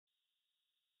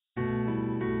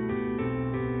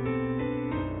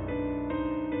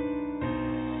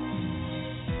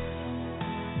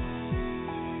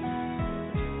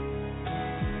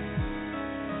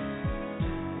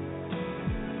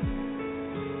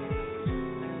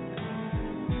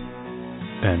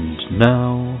And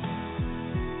now,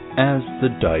 As the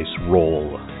Dice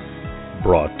Roll,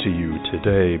 brought to you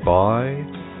today by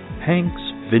Hank's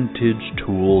Vintage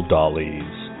Tool Dollies,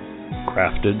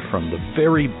 crafted from the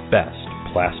very best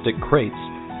plastic crates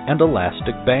and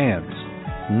elastic bands.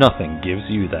 Nothing gives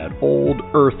you that old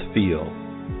earth feel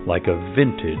like a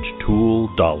vintage tool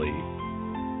dolly.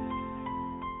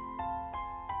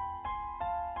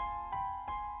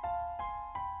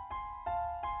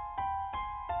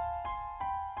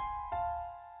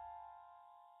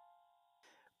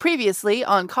 Previously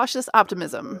on Cautious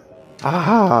Optimism.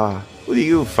 Ah, will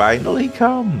you finally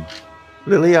come?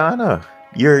 Liliana,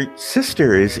 your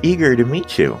sister is eager to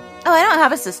meet you. Oh, I don't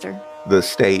have a sister. The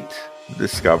state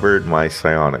discovered my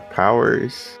psionic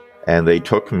powers, and they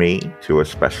took me to a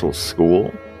special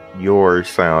school. Your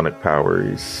psionic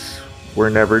powers were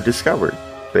never discovered.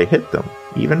 They hid them,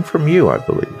 even from you, I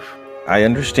believe. I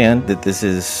understand that this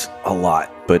is a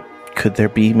lot, but could there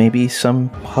be maybe some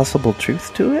possible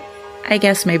truth to it? I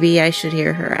guess maybe I should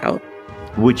hear her out.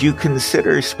 Would you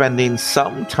consider spending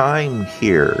some time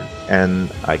here,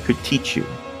 and I could teach you?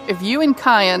 If you and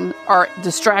Kyan are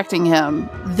distracting him,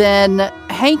 then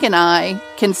Hank and I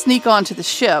can sneak onto the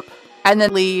ship and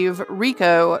then leave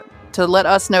Rico to let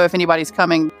us know if anybody's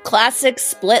coming. Classic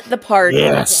split the party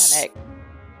mechanic.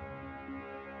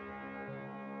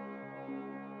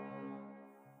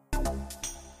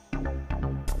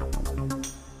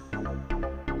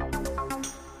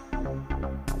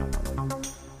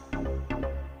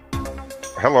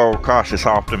 Hello, Cautious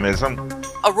Optimism.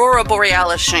 Aurora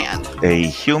Borealis Shand. A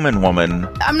human woman.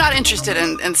 I'm not interested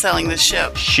in selling this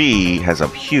ship. She has a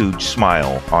huge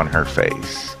smile on her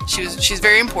face. She's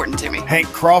very important to me. Hank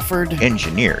Crawford.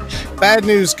 Engineers. Bad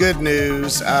news, good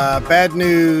news. Bad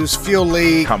news, fuel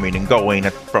leak. Coming and going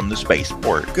from the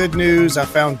spaceport. Good news, I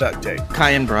found duct tape.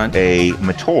 Kyan Brunt. A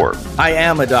Mator. I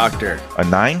am a doctor. A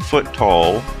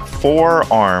 9-foot-tall,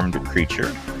 4-armed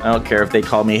creature. I don't care if they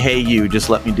call me, hey you, just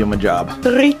let me do my job.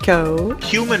 Rico.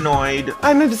 Humanoid.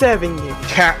 I'm observing you.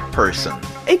 Cat person.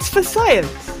 It's for science.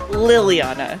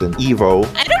 Liliana. An Evo.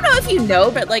 I don't know if you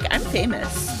know, but I'm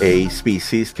famous. A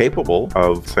species capable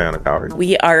of psionic powers.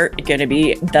 We are gonna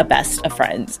be the best of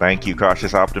friends. Thank you,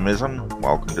 Cautious Optimism.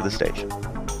 Welcome to the station.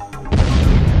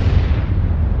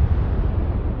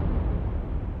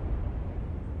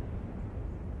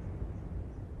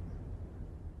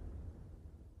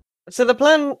 So the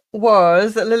plan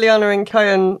was that Liliana and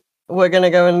Kyan were going to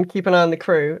go and keep an eye on the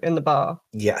crew in the bar.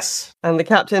 Yes. And the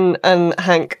captain and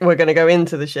Hank were going to go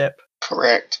into the ship.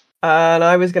 Correct. And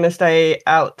I was going to stay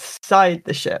outside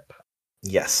the ship.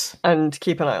 Yes. And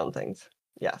keep an eye on things.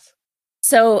 Yes.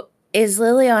 So is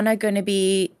Liliana going to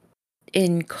be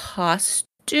in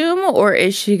costume or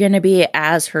is she going to be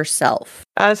as herself?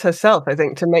 As herself, I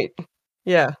think, to make...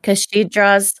 Yeah. Because she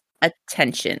draws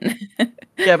attention.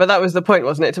 Yeah, but that was the point,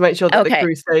 wasn't it? To make sure that the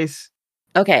crew stays...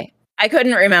 Okay. I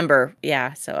couldn't remember.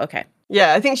 Yeah, so okay.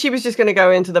 Yeah, I think she was just going to go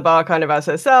into the bar kind of as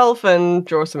herself and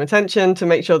draw some attention to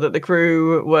make sure that the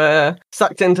crew were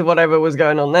sucked into whatever was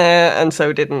going on there and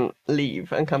so didn't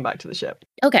leave and come back to the ship.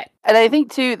 Okay. And I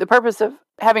think, too, the purpose of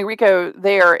having Rico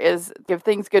there is if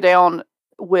things go down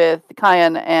with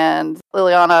Kyan and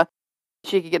Liliana,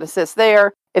 she could get assists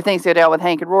there. If things go down with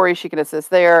Hank and Rory, she can assist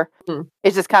there.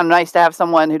 It's just kind of nice to have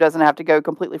someone who doesn't have to go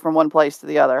completely from one place to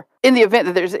the other in the event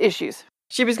that there's issues.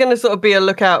 She was going to sort of be a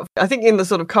lookout, I think, in the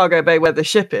sort of cargo bay where the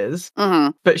ship is,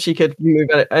 but she could move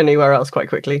anywhere else quite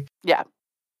quickly. Yeah.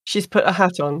 She's put a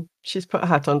hat on. She's put a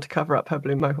hat on to cover up her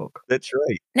blue mohawk. That's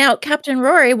right. Now, Captain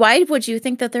Rory, why would you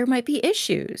think that there might be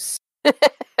issues?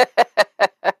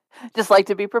 Just like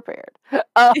to be prepared.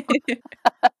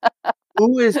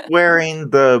 Who is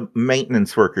wearing the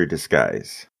maintenance worker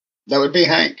disguise? That would be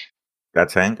Hank.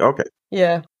 That's Hank? Okay.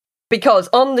 Yeah. Because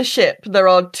on the ship, there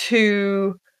are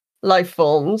 2 life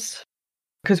forms,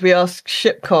 because we asked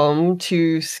Shipcom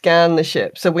to scan the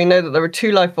ship. So we know that there are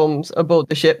 2 life forms aboard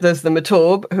the ship. There's the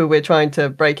Matorb, who we're trying to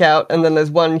break out, and then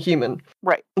there's 1 human.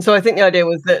 Right. And so I think the idea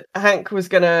was that Hank was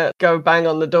going to go bang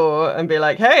on the door and be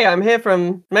like, hey, I'm here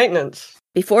from maintenance.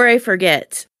 Before I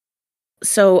forget,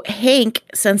 so Hank,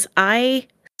 since I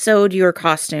sewed your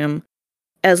costume,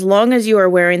 as long as you are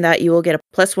wearing that, you will get a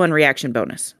 +1 reaction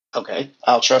bonus. Okay.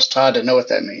 I'll trust Todd to know what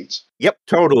that means. Yep,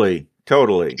 totally.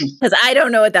 Because I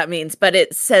don't know what that means, but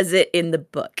it says it in the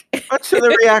book. What's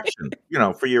the reaction?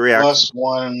 For your reaction.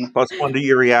 +1. +1 to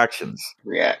your reactions.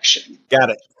 Reaction. Got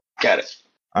it.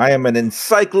 I am an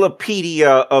encyclopedia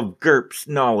of GURPS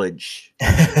knowledge.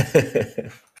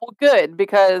 Well, good,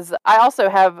 because I also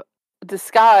have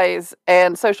disguise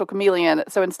and social chameleon.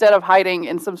 So instead of hiding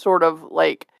in some sort of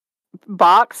like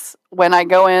box when I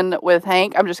go in with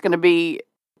Hank, I'm just going to be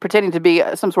pretending to be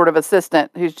some sort of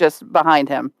assistant who's just behind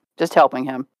him, just helping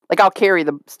him. Like, I'll carry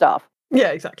the stuff. Yeah,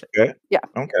 exactly. Okay. Yeah.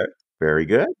 Okay. Very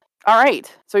good. All right.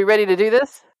 So you ready to do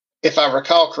this? If I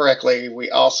recall correctly,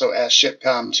 we also asked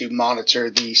ShipCom to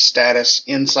monitor the status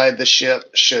inside the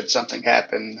ship should something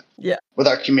happen. Yeah. With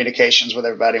our communications with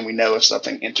everybody, and we know if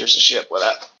something enters the ship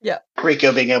without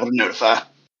Rico being able to notify.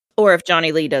 Or if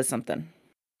Johnny Lee does something.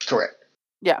 Correct.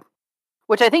 Yeah.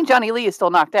 Which I think Johnny Lee is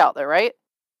still knocked out, though, right?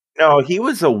 No, he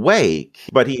was awake,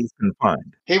 but he's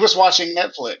confined. He was watching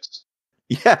Netflix.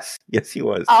 Yes, he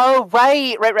was. Oh,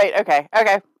 right. Okay.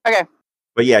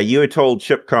 But yeah, you had told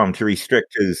Shipcom to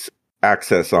restrict his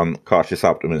access on Cautious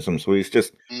Optimism, so he's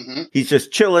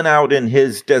just chilling out in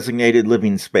his designated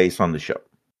living space on the ship.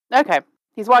 Okay.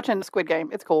 He's watching Squid Game.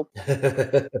 It's cool.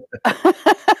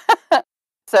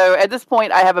 So at this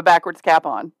point, I have a backwards cap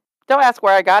on. Don't ask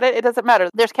where I got it. It doesn't matter.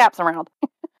 There's caps around.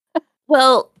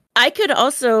 Well, I could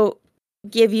also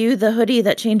give you the hoodie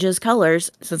that changes colors.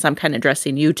 Since I'm kind of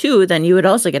dressing you too, then you would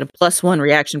also get a +1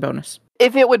 reaction bonus.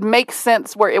 If it would make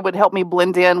sense where it would help me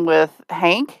blend in with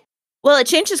Hank. Well, it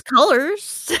changes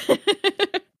colors.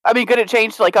 I mean, could it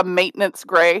change to like a maintenance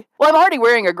gray? Well, I'm already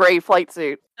wearing a gray flight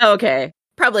suit. Okay.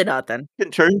 Probably not then. You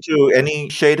can turn to any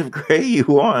shade of gray you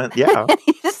want. Yeah.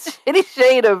 Any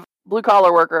shade of blue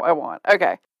collar worker I want.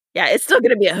 Okay. Yeah, it's still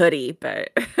going to be a hoodie, but...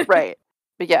 Right.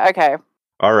 But yeah, okay.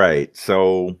 All right.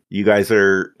 So you guys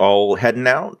are all heading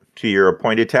out to your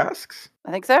appointed tasks?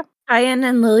 I think so. Ian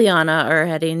and Liliana are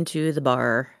heading to the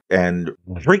bar. And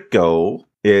Rico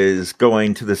is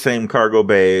going to the same cargo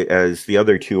bay as the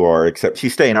other two are, except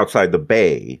she's staying outside the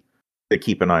bay to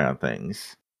keep an eye on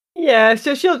things. Yeah,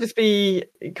 so she'll just be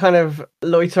kind of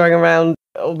loitering around,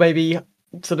 or maybe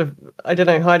sort of, I don't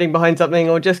know, hiding behind something,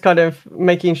 or just kind of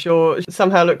making sure,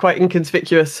 somehow look quite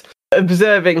inconspicuous,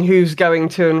 observing who's going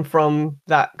to and from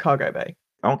that cargo bay.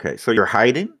 Okay, so you're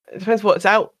hiding? It depends what's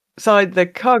outside the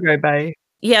cargo bay.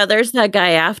 Yeah, there's that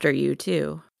guy after you,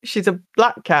 too. She's a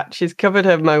black cat. She's covered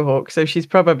her mohawk, so she's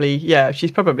probably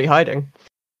hiding.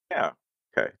 Yeah,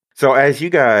 okay. So as you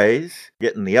guys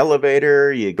get in the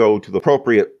elevator, you go to the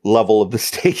appropriate level of the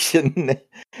station,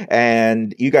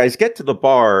 and you guys get to the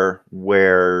bar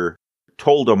where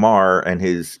Toldamar and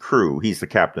his crew, he's the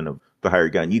captain of the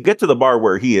hired gun. You get to the bar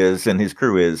where he is and his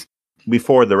crew is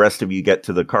before the rest of you get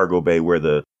to the cargo bay where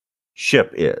the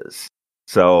ship is.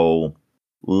 So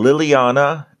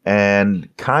Liliana and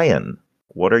Kyan,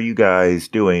 what are you guys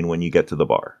doing when you get to the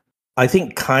bar? I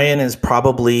think Kyan is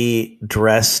probably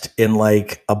dressed in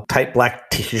like a tight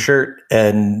black t-shirt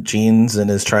and jeans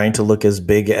and is trying to look as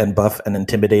big and buff and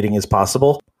intimidating as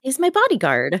possible. He's my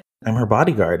bodyguard. I'm her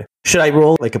bodyguard. Should I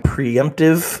roll like a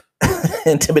preemptive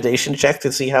intimidation check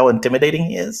to see how intimidating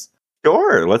he is?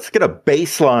 Sure. Let's get a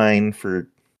baseline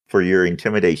for your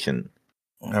intimidation.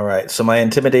 All right. So my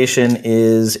intimidation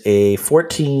is a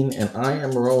 14 and I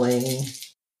am rolling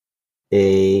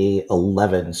a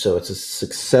 11, so it's a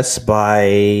success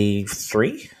by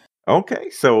 3. Okay,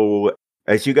 so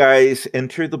as you guys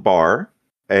enter the bar,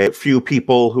 a few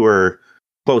people who are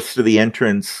close to the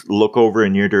entrance look over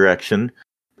in your direction.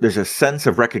 There's a sense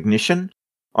of recognition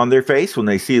on their face when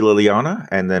they see Liliana,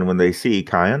 and then when they see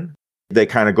Kyan, they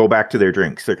kind of go back to their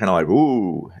drinks. They're kind of like,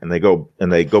 ooh, and they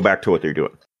go back to what they're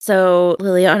doing. So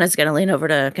Liliana's going to lean over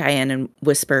to Kyan and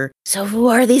whisper, "So who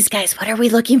are these guys? What are we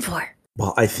looking for?"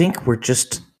 Well, I think we're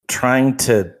just trying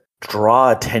to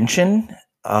draw attention.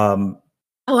 Oh,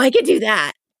 I could do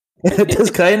that.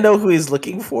 Does Kyan know who he's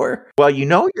looking for? Well, you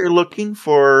know you're looking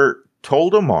for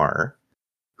Toldamar,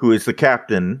 who is the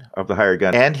captain of the hired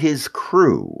gun, and his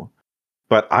crew.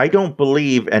 But I don't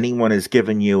believe anyone has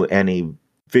given you any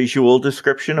visual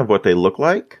description of what they look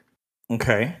like.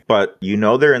 Okay. But you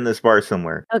know they're in this bar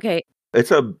somewhere. Okay.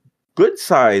 It's a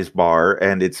good-sized bar,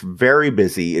 and it's very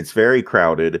busy. It's very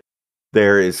crowded.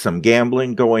 There is some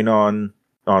gambling going on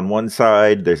one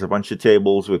side. There's a bunch of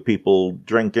tables with people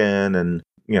drinking and,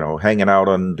 hanging out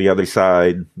on the other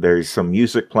side. There's some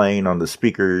music playing on the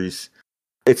speakers.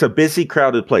 It's a busy,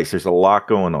 crowded place. There's a lot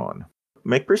going on.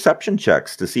 Make perception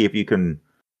checks to see if you can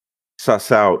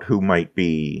suss out who might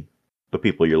be the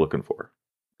people you're looking for.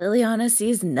 Liliana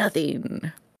sees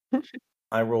nothing.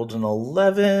 I rolled an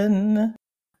 11.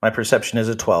 My perception is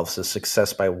a 12, so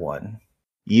success by 1.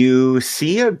 You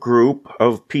see a group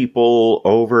of people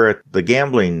over at the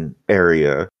gambling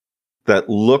area that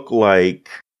look like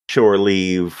shore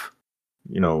leave,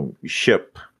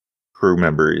 ship crew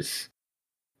members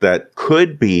that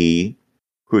could be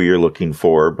who you're looking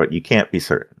for, but you can't be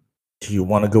certain. Do you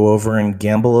want to go over and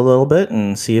gamble a little bit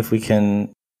and see if we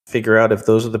can figure out if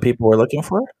those are the people we're looking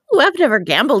for? Ooh, I've never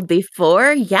gambled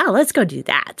before. Yeah, let's go do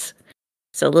that.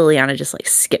 So Liliana just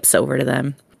skips over to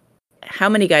them. how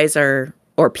many guys or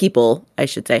people, I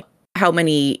should say, how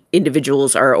many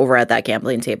individuals are over at that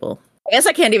gambling table? I guess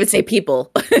I can't even say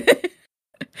people.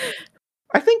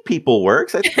 I think people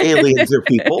works. I think aliens are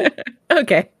people.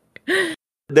 Okay.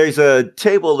 There's a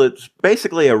table that's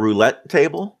basically a roulette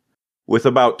table with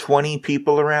about 20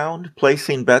 people around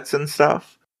placing bets and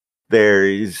stuff.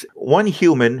 There's one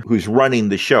human who's running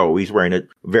the show. He's wearing a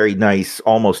very nice,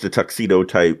 almost a tuxedo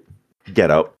type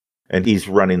getup, and he's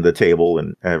running the table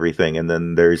and everything. And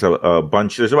then there's there's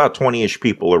about 20-ish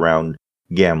people around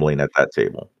gambling at that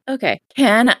table. Okay.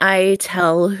 Can I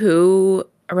tell who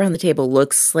around the table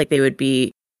looks like they would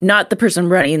be not the person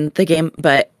running the game,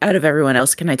 but out of everyone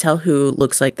else, can I tell who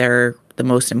looks like they're the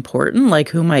most important? Like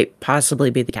who might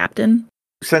possibly be the captain?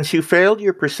 Since you failed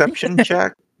your perception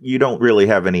check, you don't really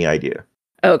have any idea.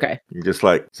 Okay. You're just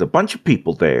like, there's a bunch of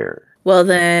people there. Well,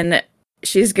 then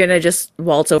she's going to just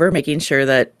waltz over, making sure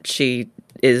that she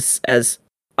is as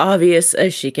obvious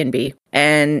as she can be,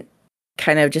 and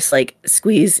kind of just like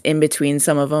squeeze in between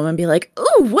some of them and be like,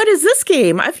 "Ooh, what is this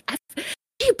game?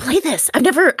 Do you play this?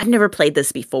 I've never played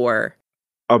this before."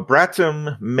 A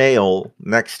Bratum male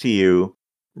next to you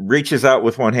reaches out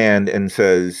with one hand and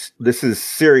says, "This is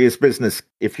serious business.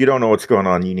 If you don't know what's going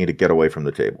on, you need to get away from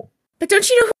the table." But don't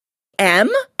you know who I am?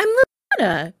 I'm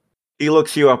Liliana. He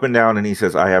looks you up and down and he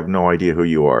says, "I have no idea who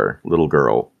you are, little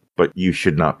girl, but you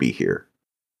should not be here."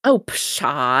 Oh,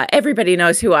 pshaw. Everybody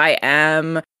knows who I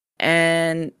am.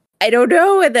 And I don't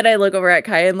know. And then I look over at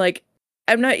Kai and like,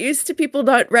 I'm not used to people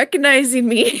not recognizing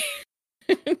me.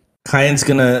 Kyan's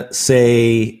gonna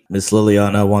say Miss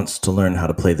Liliana wants to learn how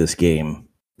to play this game.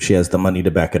 She has the money to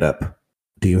back it up.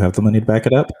 Do you have the money to back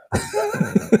it up?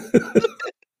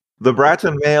 The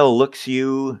Bratum male looks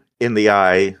you in the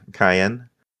eye, Kyan,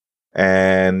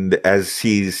 and as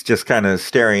he's just kind of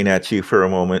staring at you for a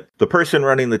moment, the person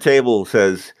running the table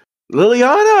says,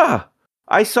 "Liliana,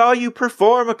 I saw you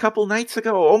perform a couple nights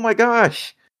ago. Oh my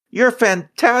gosh, you're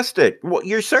fantastic. Well,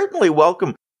 you're certainly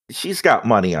welcome." She's got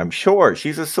money, I'm sure.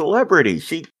 She's a celebrity.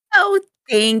 Oh,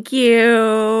 thank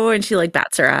you. And she like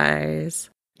bats her eyes.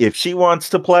 If she wants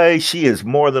to play, she is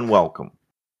more than welcome.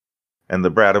 And the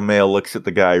Bratum male looks at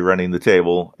the guy running the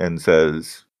table and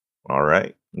says, "All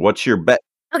right, what's your bet?"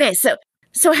 Okay,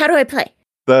 so how do I play?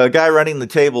 The guy running the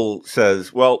table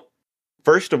says, "Well,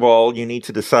 first of all, you need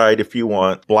to decide if you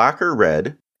want black or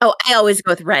red." Oh, I always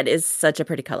go with red. Is such a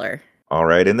pretty color. All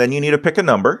right, and then you need to pick a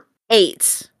number.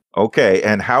 8. Okay,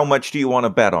 and how much do you want to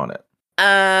bet on it?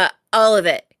 All of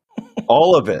it.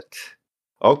 All of it.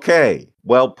 Okay.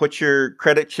 Well, put your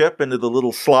credit chip into the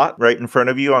little slot right in front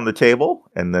of you on the table,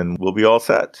 and then we'll be all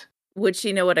set. Would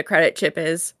she know what a credit chip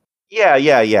is? Yeah.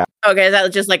 Okay, is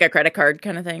that just like a credit card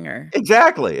kind of thing, or?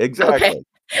 Exactly.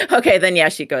 Okay, then yeah,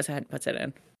 she goes ahead and puts it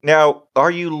in. Now,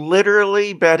 are you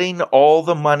literally betting all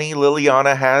the money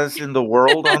Liliana has in the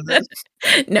world on this?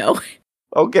 No.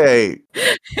 Okay.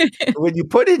 When you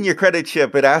put in your credit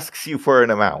chip, it asks you for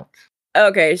an amount.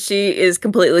 Okay, she is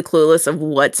completely clueless of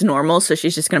what's normal, so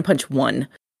she's just going to punch 1.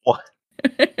 What?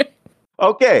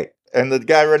 Okay. And the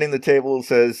guy running the table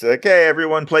says, "Okay,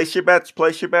 everyone place your bets.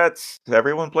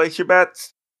 Everyone place your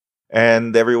bets."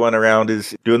 And everyone around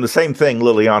is doing the same thing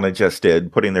Liliana just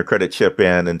did, putting their credit chip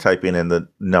in and typing in the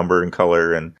number and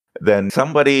color. And then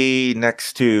somebody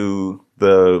next to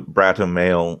the Bratum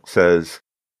male says,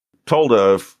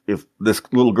 "Tolda, if this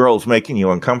little girl's making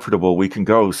you uncomfortable, we can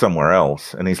go somewhere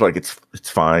else." And he's like, it's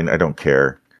fine. I don't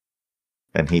care.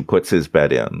 And he puts his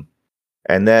bet in.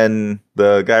 And then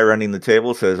the guy running the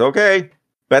table says, "Okay,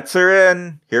 bets are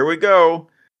in. Here we go."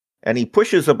 And he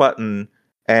pushes a button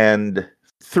and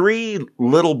 3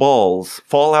 little balls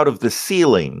fall out of the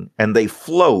ceiling and they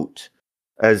float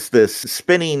as this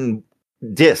spinning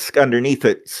disc underneath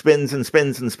it spins and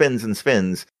spins and spins and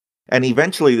spins. And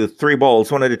eventually the 3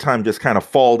 balls, one at a time, just kind of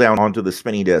fall down onto the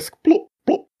spinny disc. Bloop,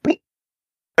 bloop, bloop.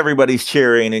 Everybody's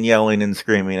cheering and yelling and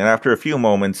screaming. And after a few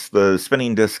moments, the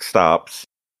spinning disc stops.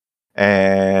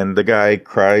 And the guy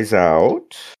cries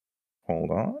out. Hold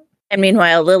on. And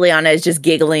meanwhile, Liliana is just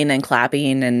giggling and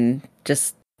clapping and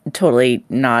just totally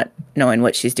not knowing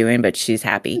what she's doing, but she's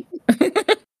happy.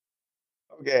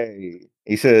 Okay.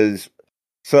 He says,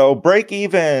 so break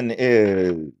even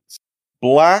is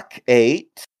black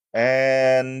 8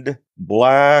 and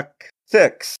black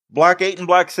 6. Black 8 and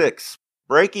black 6.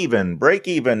 Break even.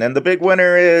 And the big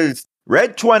winner is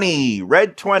red 20.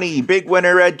 Red 20. Big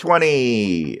winner, red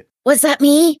 20. Was that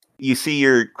me? You see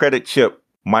your credit chip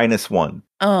 -1.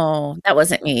 Oh, that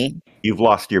wasn't me. You've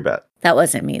lost your bet. That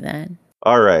wasn't me then.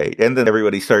 All right. And then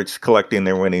everybody starts collecting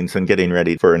their winnings and getting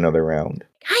ready for another round.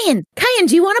 Kyan,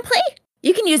 do you want to play?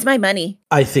 You can use my money.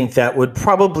 I think that would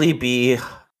probably be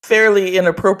fairly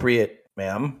inappropriate,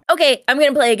 ma'am. Okay, I'm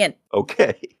gonna play again.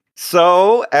 Okay.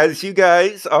 So, as you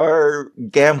guys are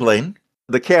gambling,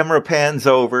 the camera pans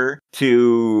over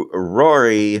to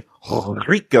Rory,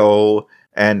 Rico,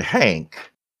 and Hank,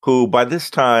 who by this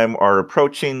time are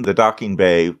approaching the docking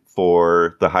bay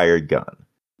for the hired gun.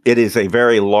 It is a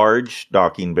very large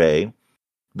docking bay.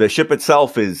 The ship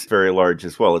itself is very large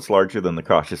as well. It's larger than the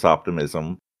Cautious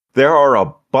Optimism. There are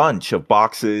a bunch of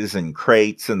boxes and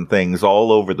crates and things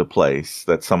all over the place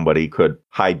that somebody could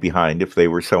hide behind if they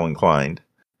were so inclined.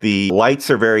 The lights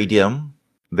are very dim.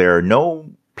 There are no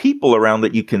people around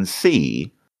that you can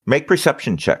see. Make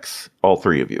perception checks, all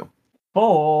three of you.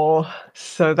 4.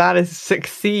 So that is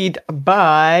succeed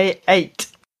by 8.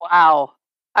 Wow.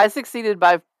 I succeeded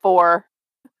by 4.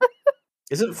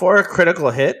 Isn't 4 a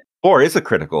critical hit? 4 is a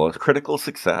critical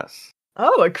success.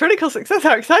 Oh, a critical success.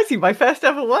 How exciting. My first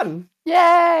ever one.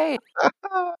 Yay!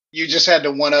 You just had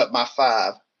to one up my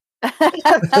 5.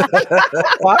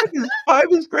 5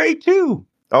 is great too.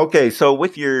 Okay, so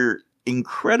with your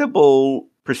incredible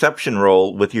perception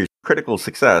roll, with your critical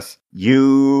success,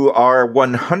 you are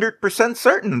 100%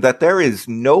 certain that there is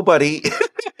nobody in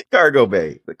the cargo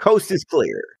bay. The coast is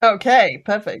clear. Okay,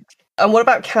 perfect. And what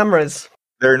about cameras?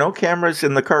 There are no cameras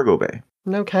in the cargo bay.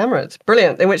 No cameras.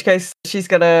 Brilliant. In which case, she's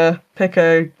going to pick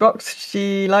a box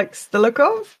she likes the look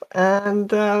of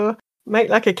and make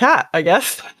like a cat, I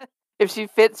guess. If she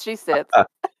fits, she sits.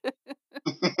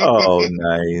 Oh,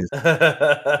 nice.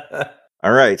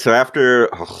 All right, so after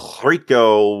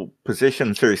Rico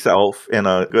positions herself in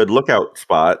a good lookout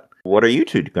spot, what are you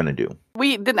two going to do?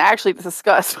 We didn't actually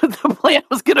discuss what the plan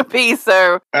was going to be,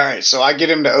 so... All right, so I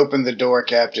get him to open the door,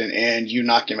 Captain, and you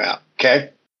knock him out,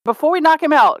 okay? Before we knock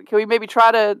him out, can we maybe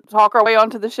try to talk our way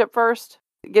onto the ship first?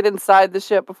 Get inside the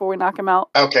ship before we knock him out?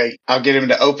 Okay, I'll get him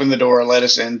to open the door, let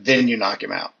us in, then you knock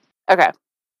him out. Okay.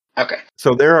 Okay.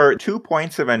 So there are 2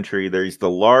 points of entry. There's the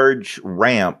large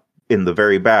ramp in the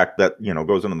very back that,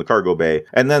 goes into the cargo bay.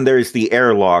 And then there's the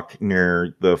airlock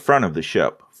near the front of the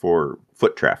ship for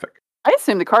foot traffic. I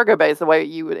assume the cargo bay is the way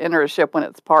you would enter a ship when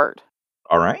it's parked.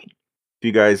 All right.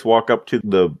 You guys walk up to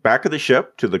the back of the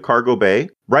ship, to the cargo bay.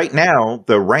 Right now,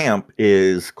 the ramp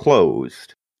is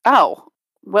closed. Oh,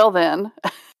 well then.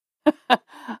 Well,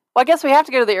 I guess we have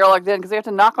to go to the airlock then, because we have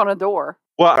to knock on a door.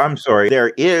 Well, I'm sorry.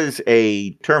 There is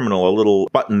a terminal, a little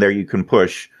button there you can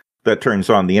push that turns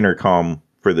on the intercom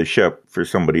for the ship, for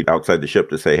somebody outside the ship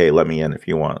to say, hey, let me in if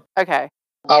you want. Okay.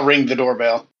 I'll ring the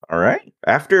doorbell. All right.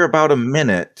 After about a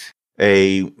minute,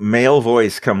 a male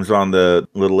voice comes on the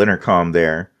little intercom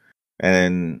there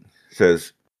and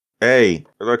says, hey,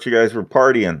 I thought you guys were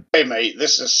partying. Hey, mate,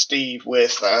 this is Steve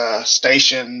with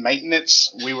Station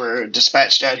Maintenance. We were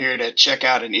dispatched out here to check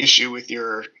out an issue with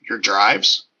your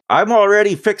drives. I'm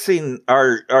already fixing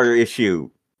our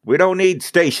issue. We don't need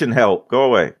station help. Go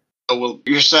away. Oh, well,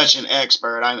 you're such an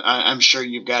expert. I'm sure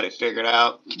you've got it figured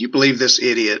out. Can you believe this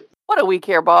idiot? What do we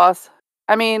care, boss?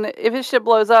 I mean, if his ship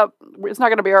blows up, it's not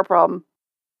going to be our problem.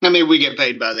 I mean, we get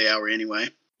paid by the hour anyway.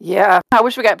 Yeah, I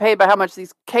wish we got paid by how much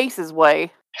these cases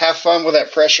weigh. Have fun with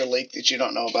that pressure leak that you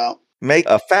don't know about. Make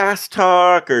a fast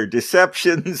talk or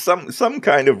deception, some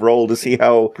kind of roll to see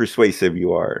how persuasive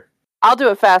you are. I'll do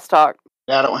a fast talk.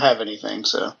 I don't have anything,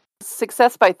 so.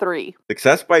 Success by 3.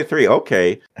 Success by 3,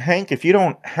 okay. Hank, if you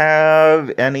don't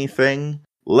have anything,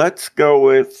 let's go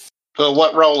with... So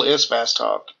what roll is fast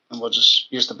talk? And we'll just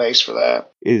use the base for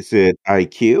that. Is it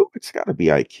IQ? It's got to be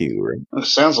IQ, right? It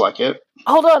sounds like it.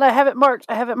 Hold on, I have it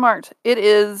marked. It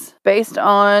is based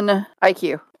on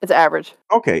IQ. It's average.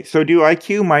 Okay, so do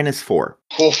IQ minus 4.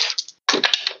 Oof.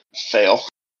 Fail.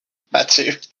 By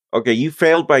 2. Okay, you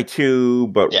failed by 2,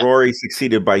 but yeah. Rory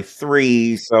succeeded by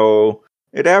 3, so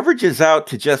it averages out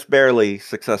to just barely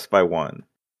success by 1.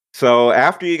 So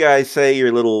after you guys say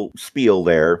your little spiel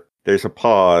there's a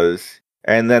pause,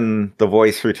 and then the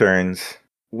voice returns.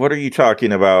 What are you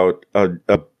talking about?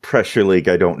 A pressure leak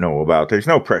I don't know about. There's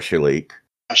no pressure leak.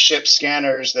 Ship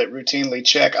scanners that routinely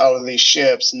check all of these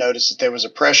ships noticed that there was a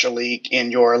pressure leak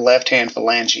in your left-hand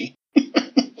phalange.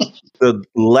 The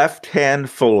left-hand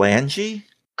phalange?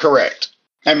 Correct.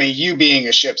 I mean, you being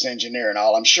a ship's engineer and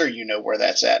all, I'm sure you know where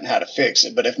that's at and how to fix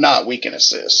it, but if not, we can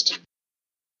assist.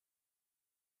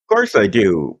 Of course I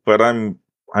do, but I'm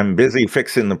busy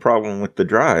fixing the problem with the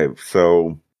drive,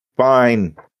 so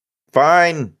fine,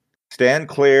 stand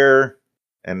clear,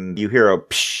 and you hear a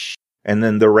psh, and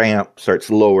then the ramp starts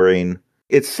lowering.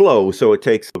 It's slow, so it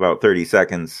takes about 30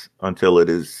 seconds until it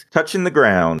is touching the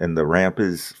ground, and the ramp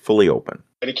is fully open.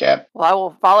 Ready, Cap? Well, I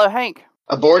will follow Hank.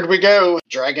 Aboard we go,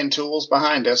 dragging tools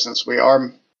behind us since we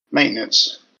are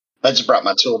maintenance. I just brought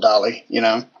my tool dolly,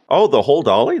 Oh, the whole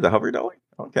dolly? The hover dolly?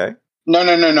 Okay.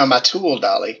 No. My tool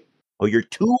dolly. Oh, your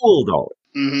tool dolly.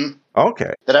 Mm-hmm.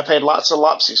 Okay. That I paid lots of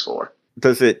lopsies for.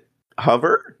 Does it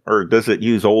hover or does it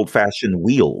use old-fashioned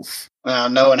wheels? Well,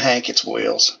 knowing Hank, it's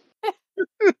wheels.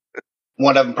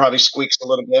 One of them probably squeaks a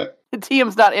little bit.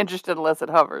 TM's not interested unless it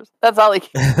hovers. That's all he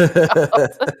can.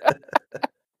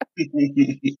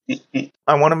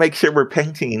 I want to make sure we're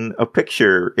painting a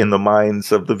picture in the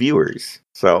minds of the viewers.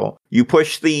 So you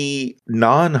push the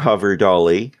non-hover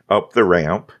dolly up the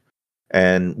ramp,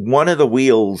 and one of the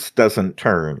wheels doesn't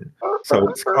turn. So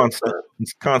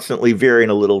it's constantly veering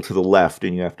a little to the left,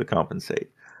 and you have to compensate.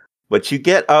 But you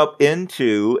get up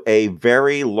into a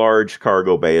very large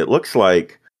cargo bay. It looks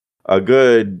like a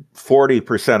good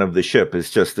 40% of the ship is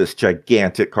just this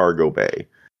gigantic cargo bay.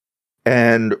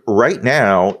 And right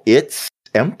now, it's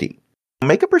empty.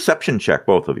 Make a perception check,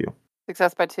 both of you.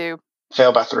 Success by 2.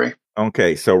 Fail by 3.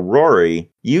 Okay, so Rory,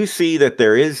 you see that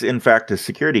there is, in fact, a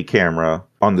security camera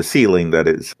on the ceiling that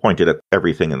is pointed at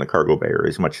everything in the cargo bay, or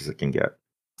as much as it can get.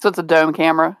 So it's a dome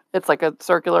camera. It's like a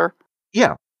circular.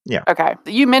 Yeah. Okay.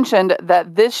 You mentioned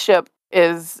that this ship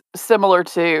is similar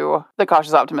to the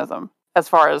Cautious Optimism as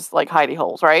far as like hidey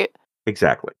holes, right?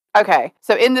 Exactly. Okay.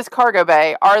 So in this cargo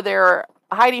bay, are there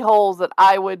hidey holes that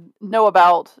I would know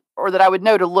about or that I would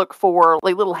know to look for,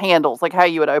 like little handles, like how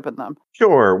you would open them?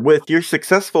 Sure. With your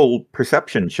successful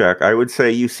perception check, I would say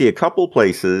you see a couple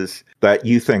places that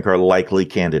you think are likely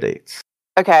candidates.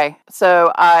 Okay.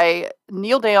 So I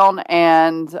kneel down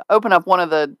and open up one of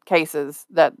the cases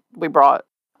that we brought.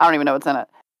 I don't even know what's in it.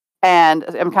 And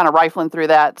I'm kind of rifling through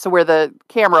that. So where the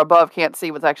camera above can't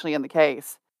see what's actually in the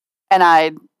case. And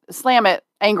I slam it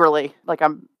angrily, like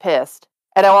I'm pissed.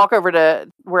 And I walk over to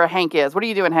where Hank is. What are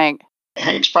you doing, Hank?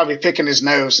 Hank's probably picking his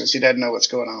nose since he doesn't know what's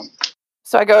going on.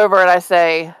 So I go over and I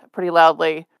say pretty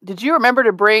loudly, "Did you remember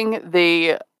to bring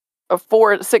the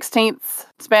 4/16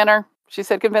 spanner?" She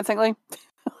said convincingly.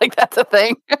 Like that's a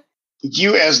thing.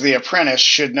 You, as the apprentice,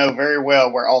 should know very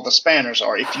well where all the spanners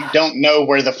are. If you don't know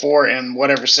where the 4 and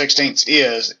whatever 16ths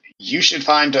is, you should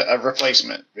find a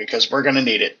replacement because we're going to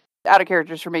need it. Out of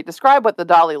characters for me. Describe what the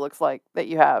dolly looks like that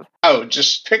you have. Oh,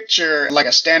 just picture like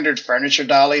a standard furniture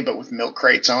dolly, but with milk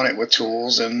crates on it with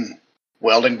tools and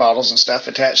welding bottles and stuff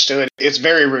attached to it. It's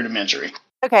very rudimentary.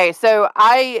 Okay, so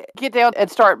I get down and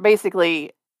start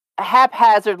basically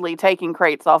haphazardly taking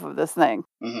crates off of this thing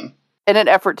Mm-hmm. in an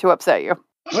effort to upset you.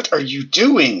 What are you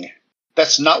doing?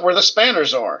 That's not where the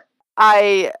spanners are.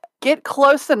 I get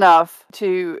close enough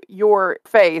to your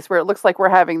face where it looks like we're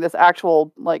having this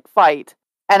actual like fight,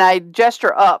 and I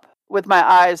gesture up with my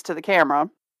eyes to the camera.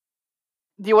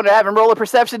 Do you want to have him roll a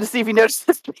perception to see if he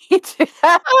notices me do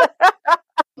that?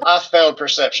 I failed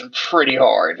perception pretty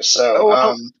hard,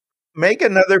 so Make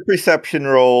another perception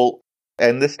roll,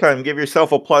 and this time give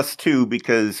yourself a +2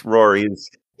 because Rory is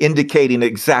indicating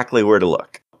exactly where to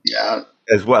look. Yeah.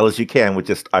 As well as you can with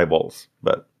just eyeballs.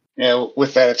 But Yeah,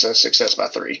 with that, it's a success by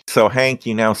 3. so, Hank,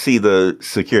 you now see the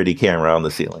security camera on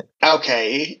the ceiling.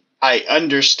 Okay, I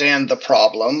understand the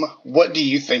problem. What do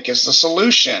you think is the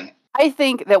solution? I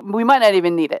think that we might not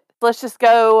even need it. Let's just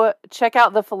go check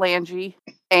out the phalange,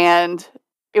 and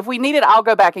if we need it, I'll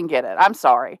go back and get it. I'm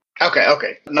sorry.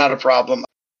 Okay, not a problem.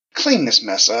 Clean this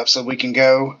mess up so we can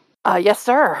go. Yes,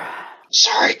 sir.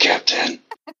 Sorry, Captain.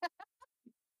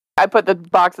 I put the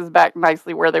boxes back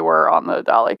nicely where they were on the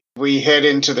dolly. We head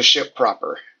into the ship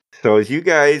proper. So as you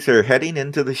guys are heading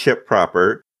into the ship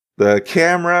proper, the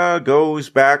camera goes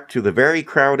back to the very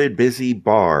crowded, busy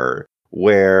bar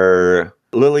where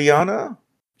Liliana,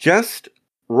 just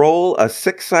roll a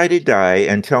 6-sided die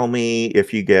and tell me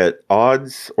if you get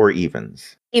odds or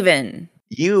evens. Even.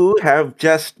 You have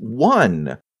just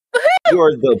won.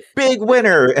 You're the big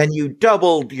winner, and you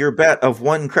doubled your bet of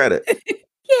 1 credit.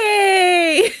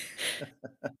 Yay!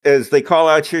 As they call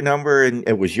out your number, and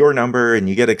it was your number, and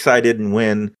you get excited and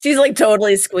win. She's like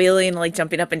totally squealing, like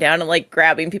jumping up and down and like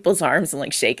grabbing people's arms and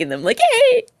like shaking them like,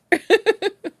 hey!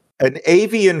 An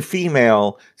avian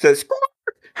female says, "Squawk,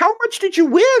 how much did you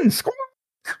win? Squawk."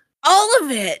 All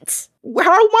of it!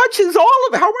 How much is all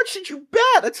of it? How much did you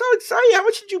bet? That's so exciting. How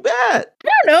much did you bet? I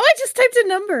don't know, I just typed in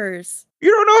numbers. You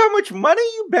don't know how much money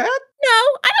you bet?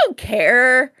 No, I don't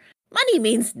care. Money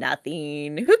means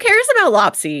nothing. Who cares about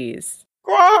lopsies?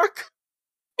 Squawk.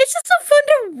 It's just so fun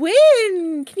to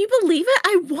win. Can you believe it?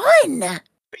 I won.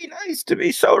 Be nice to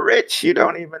be so rich you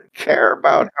don't even care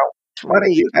about how much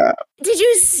money you have. Did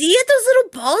you see it? Those little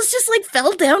balls just like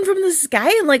fell down from the sky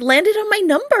and like landed on my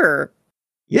number.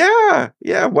 Yeah,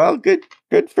 well, good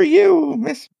for you,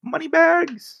 Miss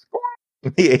Moneybags.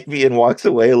 Squawk. The avian walks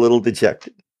away a little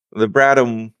dejected. The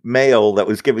Bradham male that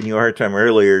was giving you a hard time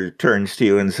earlier turns to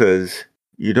you and says,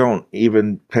 You don't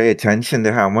even pay attention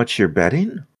to how much you're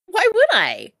betting? Why would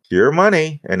I? Your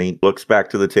money. And he looks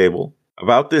back to the table.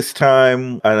 About this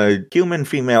time, a human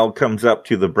female comes up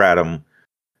to the Bradham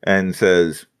and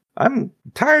says, I'm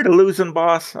tired of losing,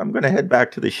 boss. I'm going to head back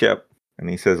to the ship. And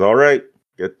he says, all right,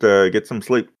 get some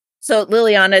sleep. So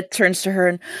Liliana turns to her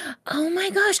and, oh my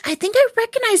gosh, I think I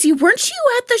recognize you. Weren't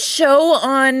you at the show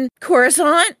on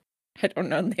Coruscant? I don't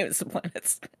know the names of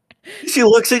planets. She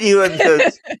looks at you and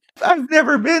says, I've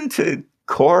never been to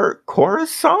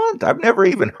Coruscant? I've never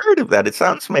even heard of that. It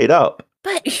sounds made up.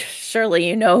 But surely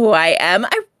you know who I am.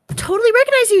 I totally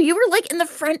recognize you. You were like in the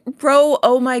front row.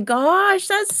 Oh my gosh,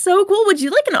 that's so cool. Would you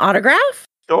like an autograph?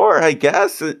 Sure, I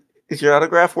guess. Is your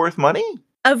autograph worth money?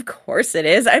 Of course it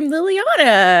is. I'm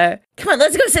Liliana. Come on,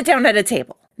 let's go sit down at a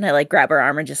table. And I like grab her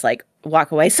arm and just like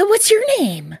walk away. So what's your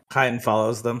name? Kyan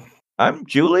follows them. I'm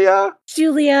Julia.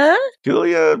 Julia?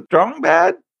 Julia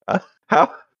Strongbad?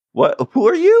 Who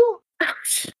are you? Oh,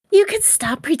 you can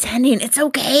stop pretending. It's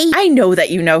okay. I know that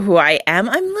you know who I am.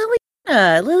 I'm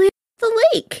Liliana. Liliana the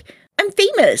Lake. I'm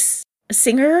famous. A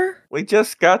singer. We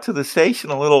just got to the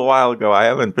station a little while ago. I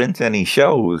haven't been to any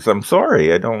shows. I'm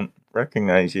sorry. I don't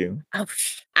recognize you. Oh,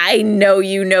 I know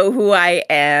you know who I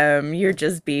am. You're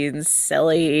just being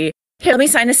silly. Here, let me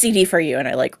sign a CD for you. And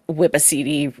I like whip a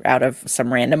CD out of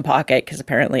some random pocket because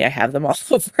apparently I have them all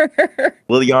over.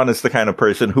 Liliana's the kind of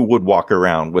person who would walk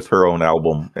around with her own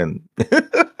album and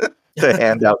to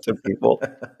hand out to people.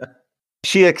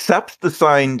 She accepts the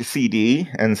signed CD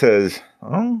and says,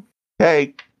 oh,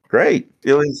 hey, great.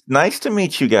 It was nice to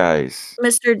meet you guys.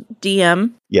 Mr.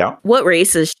 DM? Yeah? What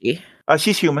race is she?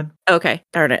 She's human. Okay,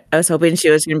 darn it. I was hoping she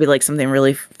was going to be like something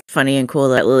really funny and cool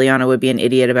that Liliana would be an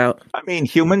idiot about. I mean,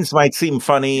 humans might seem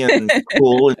funny and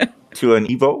cool to an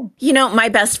Evo. You know, my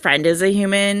best friend is a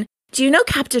human. Do you know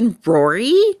Captain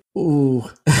Rory? Ooh.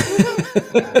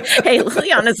 Hey,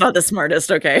 Liliana's not the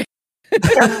smartest, okay?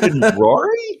 Captain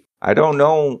Rory? I don't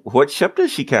know. What ship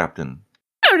does she captain?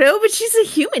 I don't know, but she's a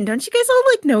human. Don't you guys all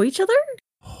like know each other?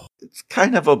 It's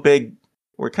kind of a big...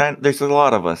 There's a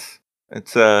lot of us.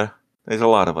 There's a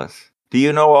lot of us. Do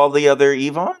you know all the other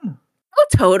Yvonne? Oh,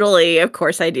 totally. Of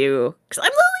course I do. Because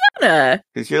I'm Liliana.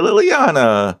 Because you're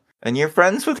Liliana. And you're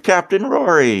friends with Captain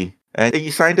Rory. And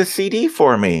you signed a CD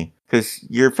for me. Because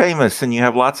you're famous and you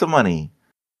have lots of money.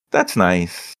 That's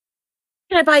nice.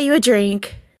 Can I buy you a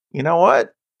drink? You know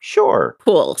what? Sure.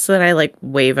 Cool. So then I like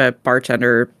wave a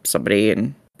bartender or somebody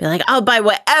and be like, I'll buy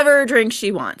whatever drink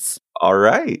she wants. All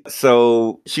right.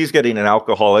 So she's getting an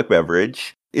alcoholic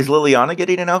beverage. Is Liliana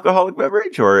getting an alcoholic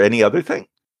beverage or any other thing?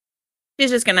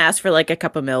 She's just going to ask for like a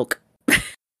cup of milk.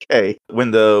 Okay.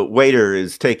 When the waiter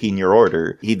is taking your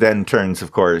order, he then turns,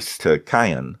 of course, to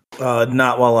Kyan.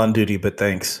 Not while on duty, but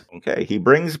thanks. Okay. He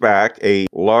brings back a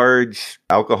large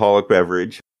alcoholic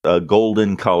beverage, a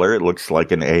golden color. It looks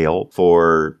like an ale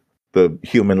for the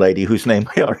human lady whose name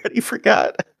I already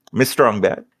forgot. Miss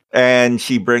Strongbad. And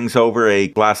she brings over a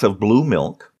glass of blue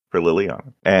milk for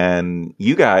Liliana. And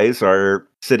you guys are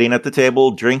sitting at the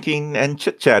table drinking and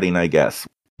chit-chatting, I guess.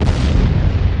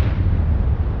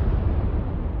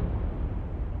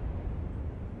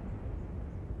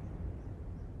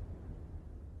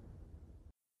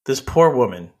 This poor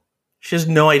woman. She has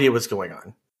no idea what's going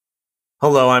on.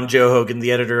 Hello, I'm Joe Hogan,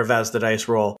 the editor of As the Dice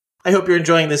Roll. I hope you're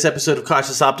enjoying this episode of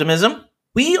Cautious Optimism.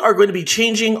 We are going to be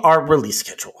changing our release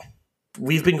schedule.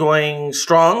 We've been going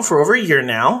strong for over a year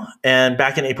now, and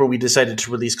back in April we decided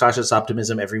to release Cautious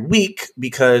Optimism every week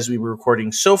because we were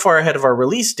recording so far ahead of our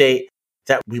release date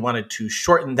that we wanted to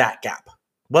shorten that gap.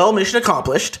 Well, mission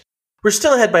accomplished. We're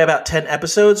still ahead by about 10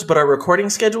 episodes, but our recording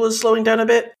schedule is slowing down a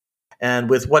bit, and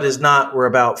with What Is Not, we're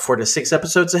about 4 to 6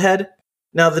 episodes ahead.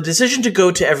 Now, the decision to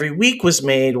go to every week was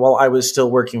made while I was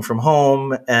still working from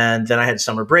home, and then I had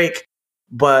summer break.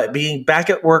 But being back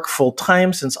at work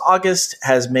full-time since August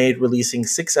has made releasing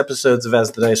 6 episodes of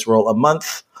As the Dice Roll a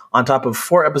month, on top of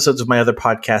 4 episodes of my other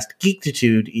podcast,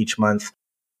 Geektitude, each month.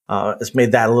 It's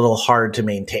made that a little hard to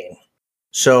maintain.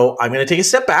 So I'm going to take a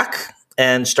step back,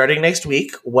 and starting next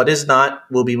week, What Is Not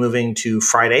will be moving to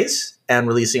Fridays and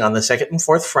releasing on the 2nd and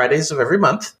 4th Fridays of every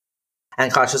month.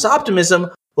 And Cautious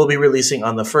Optimism will be releasing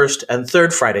on the 1st and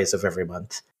 3rd Fridays of every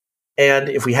month. And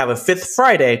if we have a 5th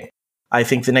Friday, I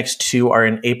think the next 2 are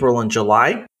in April and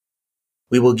July.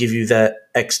 We will give you that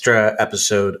extra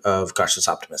episode of Cautious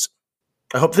Optimism.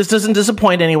 I hope this doesn't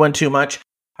disappoint anyone too much.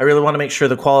 I really want to make sure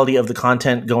the quality of the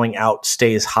content going out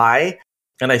stays high,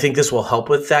 and I think this will help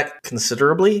with that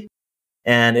considerably.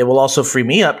 And it will also free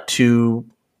me up to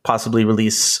possibly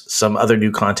release some other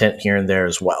new content here and there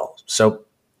as well. So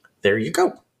there you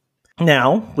go.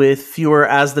 Now, with fewer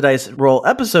As the Dice Roll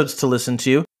episodes to listen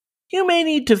to, you may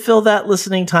need to fill that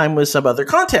listening time with some other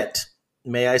content.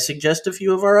 May I suggest a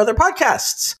few of our other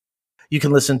podcasts? You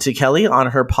can listen to Kelly on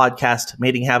her podcast,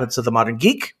 Mating Habits of the Modern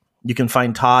Geek. You can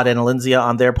find Todd and Alinzia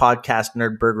on their podcast,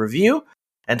 Nerdberg Review.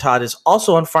 And Todd is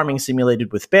also on Farming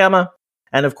Simulated with Bama.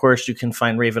 And of course, you can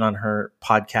find Raven on her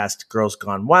podcast, Girls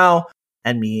Gone WoW,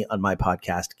 and me on my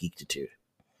podcast, Geektitude.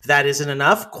 If that isn't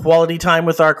enough quality time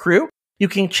with our crew, you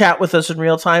can chat with us in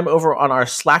real time over on our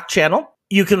Slack channel.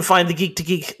 You can find the Geek to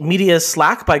Geek Media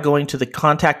Slack by going to the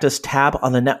Contact Us tab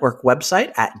on the network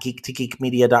website at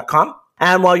geektogeekmedia.com.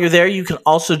 And while you're there, you can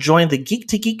also join the Geek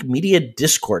to Geek Media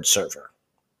Discord server.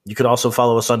 You can also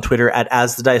follow us on Twitter at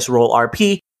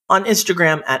AsTheDiceRollRP, on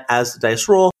Instagram at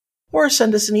AsTheDiceRoll, or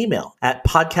send us an email at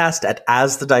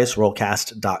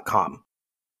podcast@asthedicerollcast.com.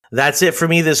 That's it for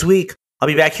me this week. I'll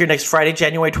be back here next Friday,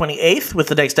 January 28th, with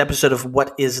the next episode of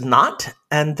What Is Not,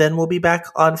 and then we'll be back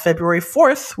on February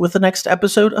 4th with the next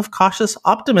episode of Cautious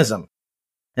Optimism.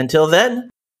 Until then,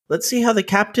 let's see how the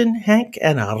Captain, Hank,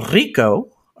 and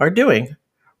Rico are doing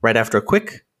right after a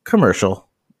quick commercial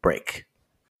break.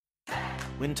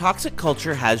 When toxic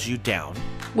culture has you down,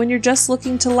 when you're just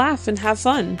looking to laugh and have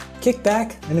fun, kick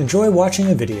back and enjoy watching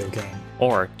a video game,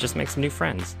 or just make some new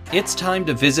friends, it's time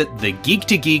to visit the Geek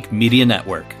to Geek Media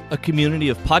Network, a community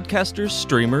of podcasters,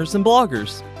 streamers, and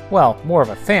bloggers. Well, more of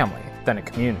a family than a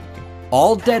community.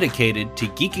 All dedicated to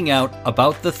geeking out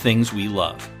about the things we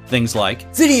love. Things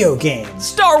like video games,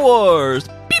 Star Wars,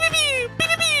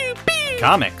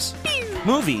 comics,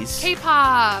 movies,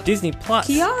 K-pop, Disney Plus,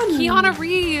 Keanu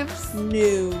Reeves,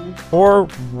 new, or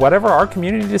whatever our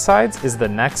community decides is the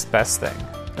next best thing.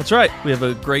 That's right. We have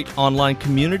a great online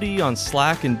community on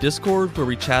Slack and Discord where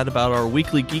we chat about our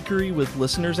weekly geekery with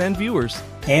listeners and viewers.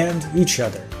 And each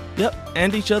other. Yep,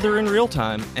 and each other in real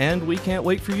time. And we can't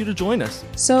wait for you to join us.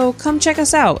 So come check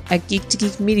us out at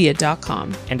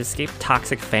geektogeekmedia.com. And escape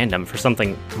toxic fandom for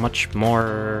something much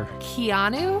more...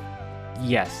 Keanu?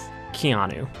 Yes,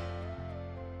 Keanu.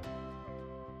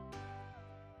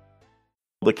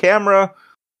 The camera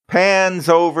pans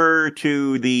over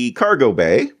to the cargo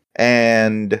bay,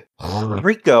 and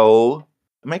Rico,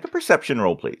 make a perception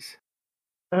roll, please.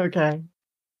 Okay.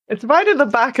 It's right at the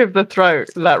back of the throat,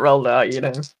 that roll out, you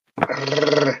know.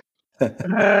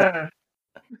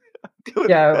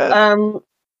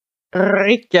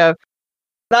 Rico.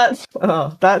 That's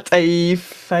a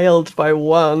failed by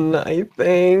 1, I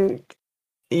think.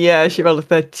 Yeah, she rolled a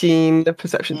 13. The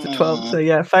perception's a 12, so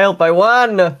yeah, failed by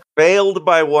 1. Failed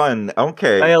by 1.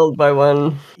 Okay. Failed by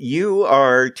 1. You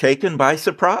are taken by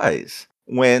surprise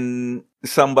when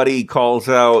somebody calls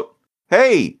out,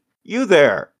 "Hey, you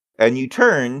there!" And you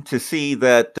turn to see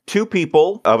that 2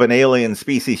 people of an alien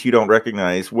species you don't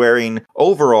recognize, wearing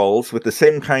overalls with the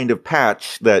same kind of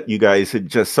patch that you guys had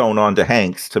just sewn onto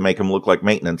Hank's to make him look like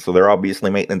maintenance, so they're obviously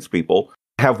maintenance people,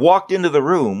 have walked into the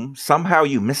room. Somehow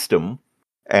you missed them.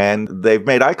 And they've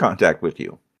made eye contact with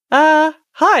you.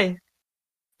 Hi.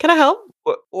 Can I help?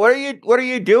 What are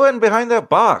you doing behind that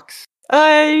box?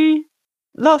 I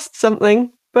lost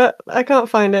something, but I can't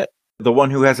find it. The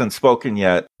one who hasn't spoken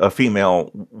yet, a female,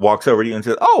 walks over to you and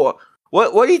says, "Oh,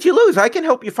 what did you lose? I can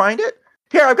help you find it.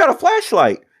 Here, I've got a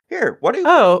flashlight. Here, what are you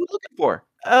looking for?"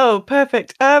 Oh,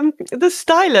 perfect. The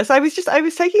stylus. I was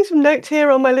taking some notes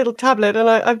here on my little tablet, and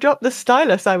I've dropped the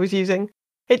stylus I was using.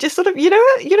 It just sort of, you know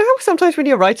how sometimes when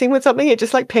you're writing with something, it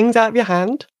just like pings out of your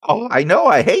hand? Oh, I know.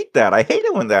 I hate that. I hate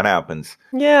it when that happens.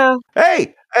 Yeah.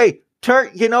 Hey,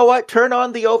 you know what? Turn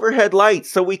on the overhead lights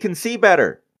so we can see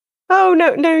better. Oh,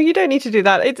 no, you don't need to do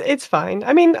that. It's fine.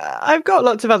 I mean, I've got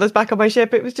lots of others back on my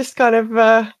ship. It was just kind of,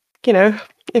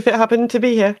 if it happened to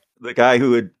be here. The guy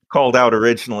who had called out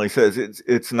originally says,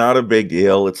 it's not a big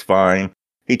deal. It's fine.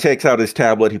 He takes out his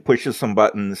tablet. He pushes some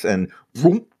buttons and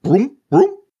vroom, vroom,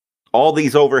 vroom. All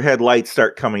these overhead lights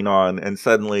start coming on, and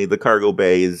suddenly the cargo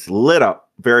bay is lit up,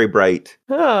 very bright.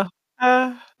 Oh,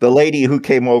 The lady who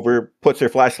came over puts her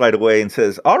flashlight away and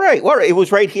says, "All right, it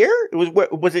was right here?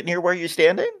 Was it near where you're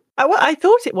standing?" Well, I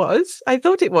thought it was.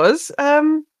 I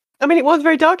mean, it was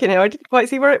very dark in here. I didn't quite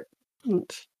see where it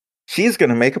went. She's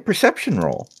going to make a perception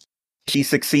roll. She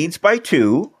succeeds by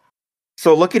 2.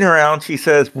 So looking around, she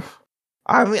says,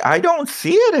 I don't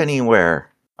see it anywhere.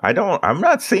 I'm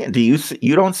not seeing.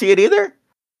 You don't see it either?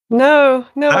 No,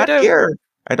 not I don't. Here.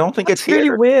 I don't think it's here.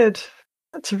 Really weird.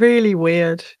 That's really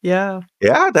weird. Yeah.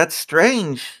 Yeah, that's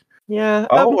strange. Yeah.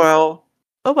 Oh well.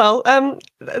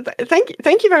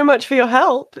 Thank you very much for your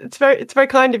help. It's very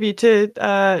kind of you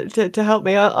to help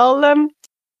me.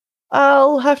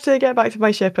 I'll have to get back to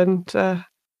my ship and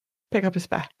pick up a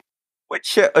spare. Which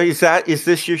ship is that? Is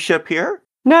this your ship here?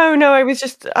 No. I was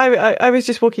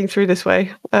just walking through this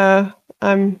way. We're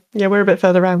a bit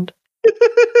further around.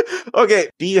 Okay,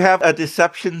 do you have a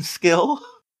deception skill?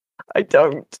 I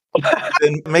don't.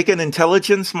 Then make an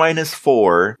intelligence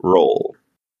 -4 roll.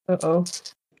 Uh-oh.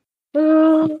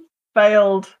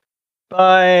 Failed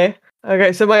by...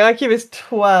 Okay, so my IQ is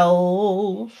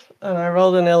 12, and I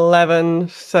rolled an 11,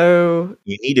 so...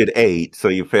 You needed 8, so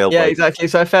you failed Yeah, by... exactly,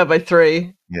 so I failed by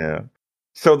 3. Yeah.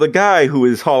 So the guy who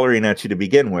is hollering at you to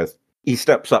begin with, he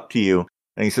steps up to you,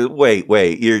 and he says, wait,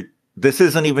 this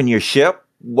isn't even your ship?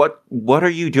 What are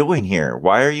you doing here?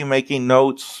 Why are you making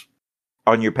notes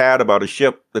on your pad about a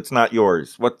ship that's not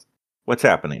yours? What's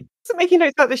happening? I wasn't making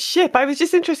notes about the ship. I was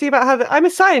just interested about how I'm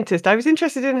a scientist. I was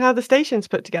interested in how the station's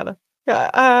put together.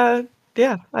 The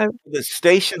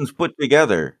station's put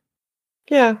together.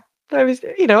 Yeah, I was.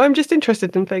 I'm just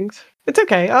interested in things. It's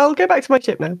okay. I'll go back to my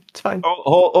ship now. It's fine.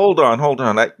 Oh, hold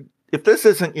on. If this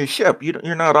isn't your ship,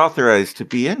 you're not authorized to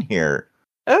be in here.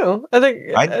 Oh,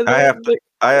 I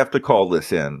have to call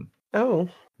this in. Oh.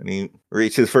 And he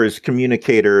reaches for his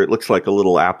communicator. It looks like a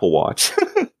little Apple Watch.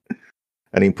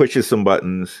 And he pushes some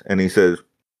buttons and he says,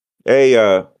 "Hey,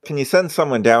 can you send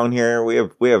someone down here?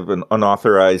 We have an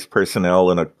unauthorized personnel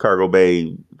in a cargo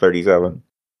bay 37."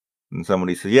 And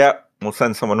somebody says, "Yeah, we'll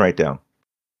send someone right down."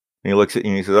 And he looks at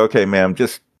you and he says, "Okay, ma'am,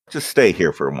 just stay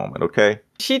here for a moment, okay?"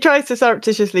 She tries to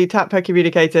surreptitiously tap her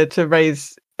communicator to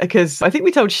raise, because I think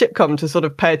we told Shipcom to sort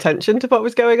of pay attention to what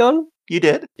was going on. You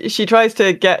did? She tries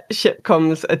to get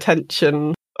Shipcom's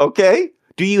attention. Okay.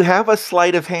 Do you have a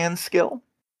sleight of hand skill?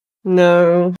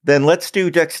 No. Then let's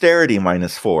do dexterity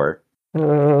 -4.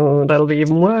 Oh, that'll be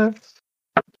even worse.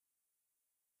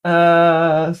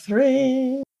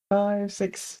 3, 5,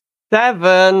 6,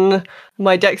 7.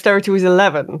 My dexterity was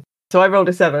 11. So I rolled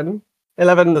a 7.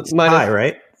 11 it's minus... tie,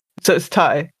 right? So it's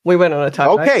tie. We went on a tie.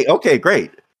 Okay, right? okay, great.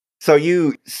 So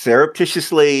you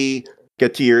surreptitiously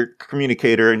get to your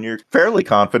communicator and you're fairly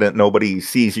confident nobody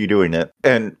sees you doing it.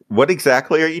 And what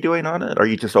exactly are you doing on it? Are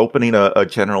you just opening a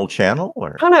general channel?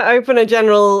 Or? I'm trying to open a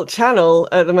general channel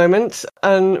at the moment,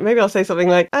 and maybe I'll say something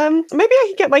like, maybe I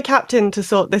can get my captain to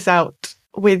sort this out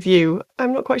with you.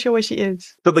 I'm not quite sure where she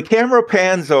is. So the camera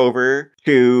pans over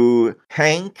to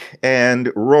Hank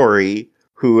and Rory,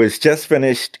 who has just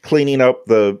finished cleaning up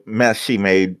the mess she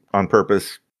made on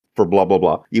purpose for blah, blah,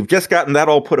 blah. You've just gotten that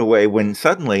all put away when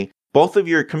suddenly both of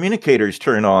your communicators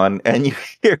turn on and you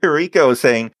hear Rico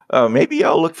saying, "Maybe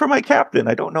I'll look for my captain.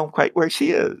 I don't know quite where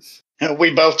she is."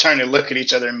 We both turn and look at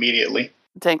each other immediately.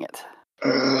 Dang it.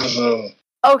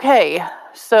 Okay,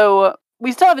 so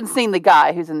we still haven't seen the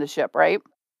guy who's in the ship, right?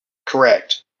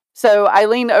 Correct. So I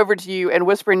lean over to you and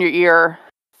whisper in your ear,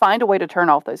 find a way to turn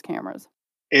off those cameras.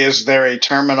 Is there a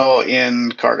terminal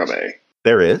in cargo bay?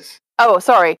 There is. Oh,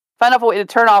 sorry. Find out a way to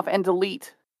turn off and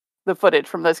delete the footage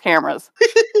from those cameras.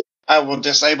 I will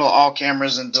disable all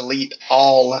cameras and delete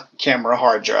all camera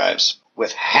hard drives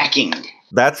with hacking.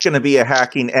 That's going to be a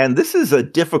hacking, and this is a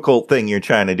difficult thing you're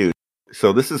trying to do.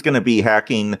 So this is going to be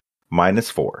hacking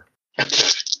 -4.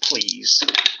 Please.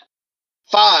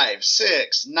 5,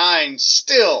 6, 9,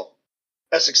 still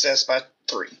a success by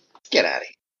 3. Get out of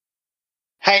here.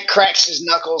 Hank cracks his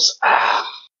knuckles.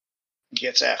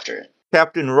 Gets after it.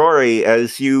 Captain Rory,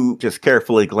 as you just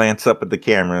carefully glance up at the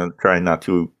camera, trying not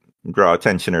to draw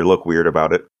attention or look weird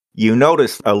about it, you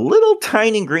notice a little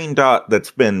tiny green dot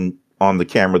that's been on the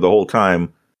camera the whole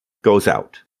time goes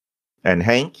out. And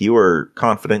Hank, you are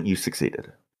confident you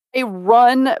succeeded. I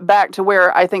run back to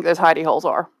where I think those hidey holes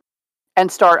are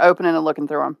and start opening and looking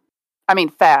through them. I mean,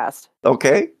 fast.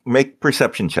 Okay, make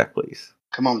perception check, please.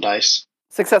 Come on, dice.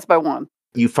 Success by 1.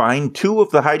 You find 2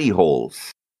 of the hidey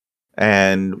holes,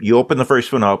 and you open the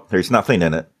first one up. There's nothing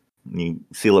in it. You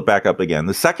seal it back up again.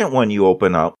 The second one you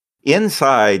open up.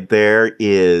 Inside, there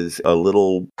is a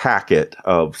little packet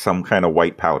of some kind of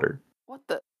white powder. What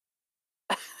the?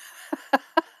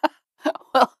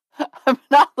 Well, I'm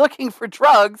not looking for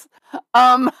drugs.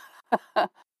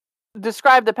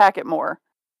 Describe the packet more,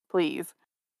 please.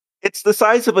 It's the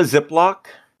size of a Ziploc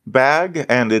bag,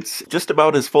 and it's just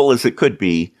about as full as it could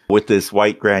be with this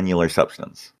white granular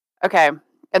substance. Okay.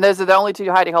 And those are the only 2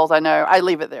 hidey holes I know. I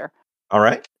leave it there. All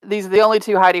right. These are the only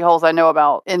 2 hidey holes I know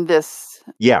about in this.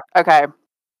 Yeah. Okay.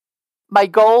 My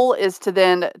goal is to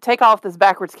then take off this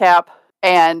backwards cap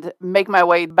and make my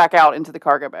way back out into the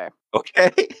cargo bay.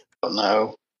 Okay. Oh,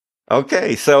 no.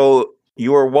 Okay, so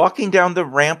you are walking down the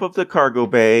ramp of the cargo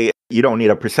bay. You don't need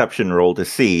a perception roll to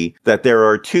see that there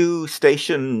are 2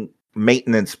 station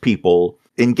maintenance people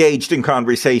engaged in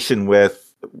conversation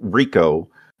with Rico.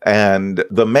 And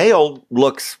the male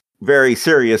looks very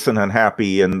serious and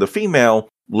unhappy, and the female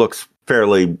looks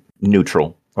fairly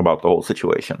neutral about the whole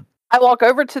situation. I walk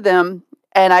over to them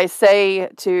and I say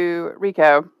to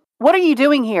Rico, What are you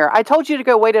doing here? I told you to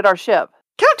go wait at our ship.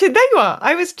 Captain, there you are.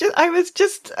 I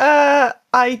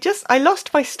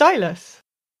lost my stylus.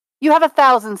 You have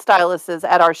 1,000 styluses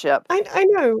at our ship. I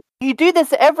know. You do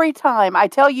this every time. I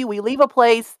tell you, we leave a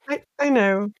place. I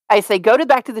know. I say,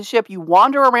 back to the ship. You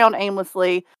wander around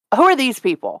aimlessly. Who are these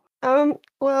people?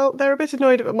 Well, they're a bit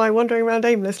annoyed at my wandering around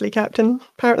aimlessly, Captain.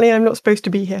 Apparently, I'm not supposed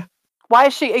to be here. Why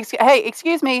is she? Hey,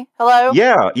 excuse me. Hello?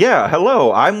 Yeah,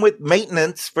 hello. I'm with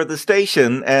maintenance for the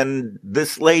station, and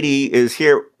this lady is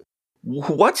here.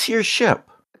 What's your ship?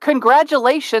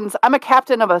 Congratulations. I'm a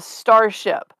captain of a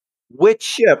starship. Which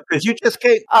ship? Because you just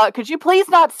came... could you please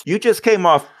not... You just came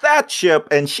off that ship,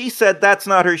 and she said that's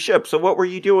not her ship. So what were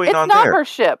you doing on there? It's not her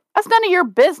ship. That's none of your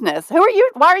business. Who are you?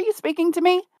 Why are you speaking to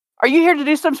me? Are you here to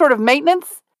do some sort of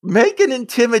maintenance? Make an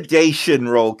intimidation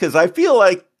roll, because I feel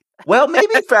like, well, maybe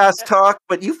fast talk,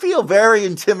 but you feel very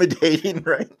intimidating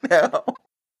right now.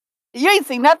 You ain't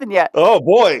seen nothing yet. Oh,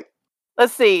 boy.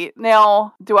 Let's see.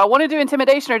 Now, do I want to do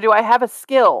intimidation or do I have a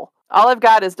skill? All I've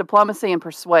got is diplomacy and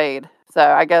persuade. So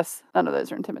I guess none of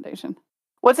those are intimidation.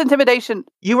 What's intimidation?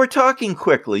 You were talking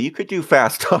quickly. You could do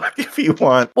fast talk if you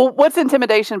want. Well, what's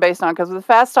intimidation based on? Because with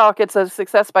fast talk, it's a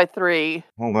success by 3.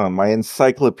 Hold on. My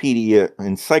encyclopedic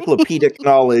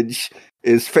knowledge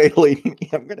is failing.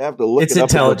 I'm going to have to look it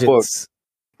up in the book.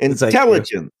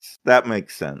 Intelligence. That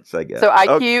makes sense, I guess. So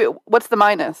IQ, what's the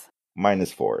minus?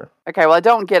 -4. Okay, well, I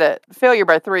don't get it. Failure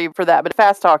by 3 for that, but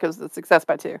fast talk is a success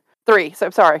by 2. 3. So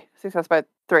sorry, success by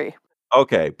 3.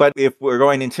 Okay, but if we're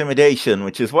going intimidation,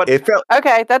 which is what it felt.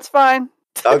 Okay, that's fine.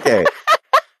 Okay.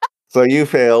 So you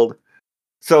failed.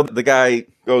 So the guy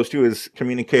goes to his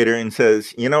communicator and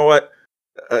says, you know what?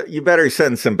 You better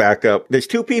send some backup. There's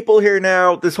 2 people here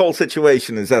now. This whole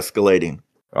situation is escalating.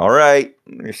 All right.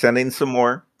 They're sending some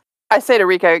more. I say to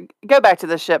Rico, go back to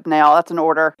the ship now. That's an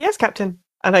order. Yes, Captain.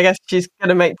 And I guess she's going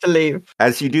to make to leave.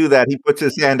 As you do that, he puts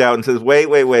his hand out and says, wait.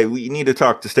 We need to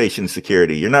talk to station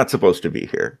security. You're not supposed to be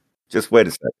here. Just wait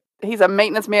a second. He's a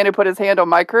maintenance man who put his hand on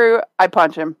my crew. I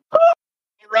punch him.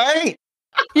 Right.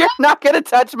 You're not going to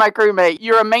touch my crewmate.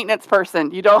 You're a maintenance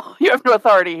person. You have no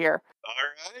authority here.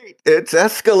 All right. It's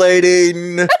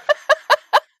escalating.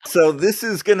 So this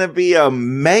is going to be a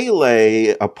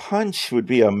melee. A punch would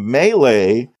be a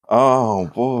melee. Oh,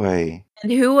 boy.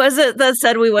 And who was it that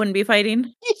said we wouldn't be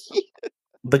fighting?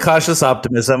 The cautious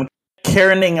optimism,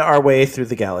 Karening our way through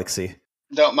the galaxy.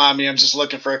 Don't mind me, I'm just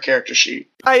looking for a character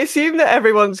sheet. I assume that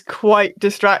everyone's quite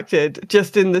distracted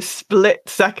just in the split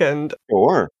second.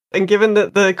 Sure. And given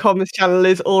that the comms channel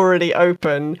is already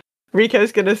open,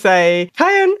 Rico's going to say,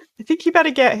 Kyan, I think you better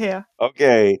get here.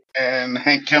 Okay. And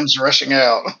Hank comes rushing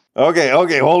out. Okay,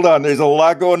 hold on. There's a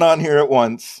lot going on here at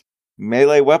once.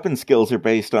 Melee weapon skills are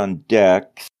based on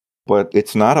dex, but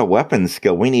it's not a weapon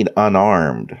skill. We need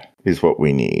unarmed is what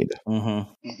we need.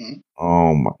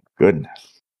 Oh my goodness.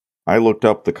 I looked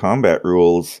up the combat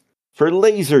rules for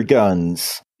laser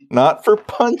guns, not for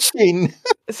punching.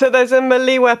 So there's a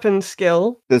melee weapon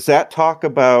skill. Does that talk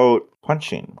about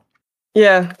punching?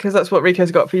 Yeah, because that's what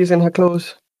Rico's got for using her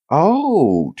claws.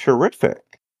 Oh, terrific.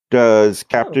 Does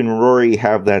Captain Rory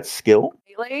have that skill?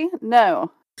 Melee?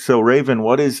 No. So, Raven,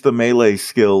 what is the melee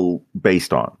skill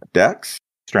based on? Dex?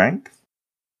 Strength?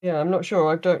 Yeah, I'm not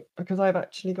sure. I don't, because I've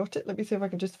actually got it. Let me see if I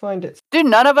can just find it. Do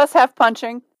none of us have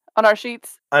punching on our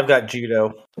sheets? I've got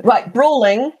judo. Right,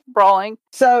 brawling.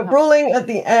 So brawling at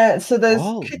the end. So there's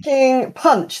kicking,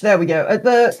 punch. There we go.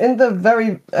 In the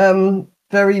very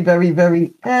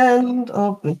end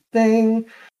of the thing.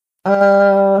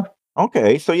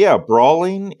 Okay, so yeah,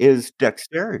 brawling is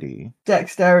dexterity.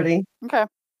 Okay.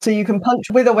 So you can punch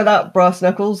with or without brass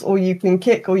knuckles, or you can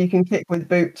kick with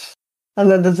boots.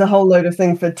 And then there's a whole load of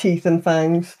things for teeth and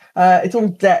fangs. It's all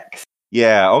dex.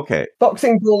 Yeah, okay.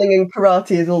 Boxing, brawling, and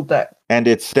karate is all dex. And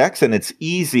it's dex and it's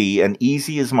easy, and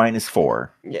easy is -4.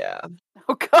 Yeah.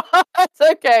 Oh, God.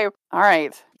 Okay. All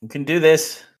right. You can do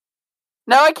this.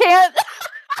 No, I can't.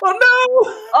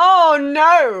 Oh,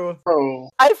 no. Oh.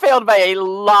 I failed by a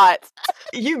lot.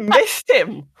 You missed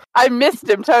him. I missed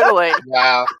him totally.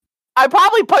 Wow. I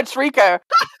probably punched Rico.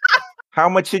 How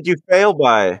much did you fail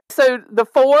by? So the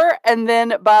 4, and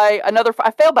then by another 5.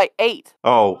 I failed by 8.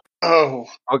 Oh. Oh.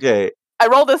 Okay. I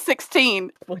rolled a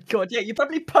 16. Oh, my God. Yeah, you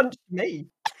probably punched me.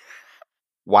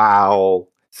 Wow.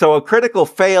 So a critical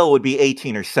fail would be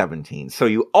 18 or 17. So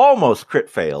you almost crit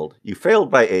failed. You failed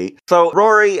by 8. So,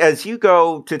 Rory, as you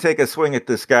go to take a swing at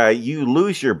this guy, you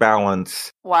lose your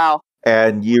balance. Wow.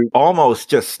 And you almost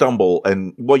just stumble.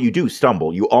 And, well, you do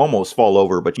stumble. You almost fall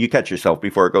over, but you catch yourself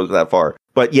before it goes that far.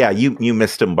 But, yeah, you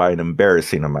missed him by an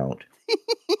embarrassing amount.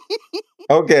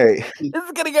 Okay. This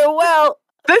is going to go well.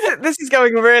 This is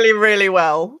going really, really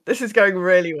well. This is going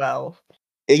really well.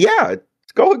 Yeah,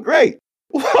 it's going great.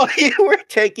 While you were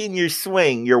taking your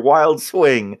swing, your wild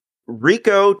swing,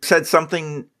 Rico said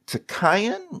something to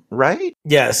Kyan, right?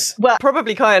 Yes. Well,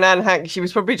 probably Kyan and Hank. She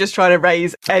was probably just trying to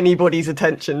raise anybody's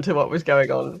attention to what was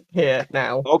going on here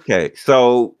now. Okay,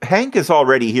 so Hank is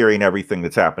already hearing everything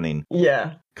that's happening.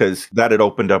 Yeah. Because that had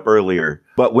opened up earlier.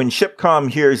 But when Shipcom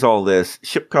hears all this,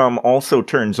 Shipcom also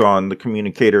turns on the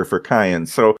communicator for Kyan.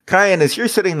 So, Kyan, as you're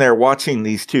sitting there watching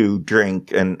these two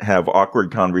drink and have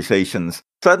awkward conversations,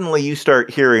 suddenly you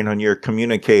start hearing on your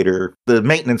communicator the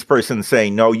maintenance person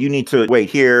saying, no, you need to wait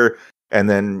here. And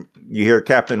then you hear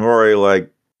Captain Rory like,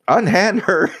 unhand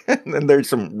her. And then there's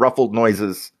some ruffled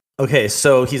noises. Okay,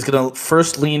 so he's going to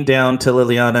first lean down to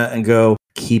Liliana and go,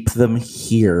 keep them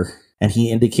here. And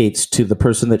he indicates to the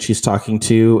person that she's talking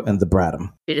to and the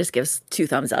Bradham. She just gives 2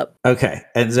 thumbs up. Okay,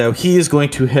 and so he is going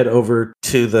to head over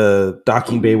to the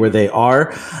docking bay where they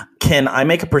are. Can I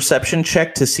make a perception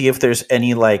check to see if there's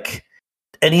any, like,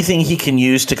 anything he can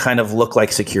use to kind of look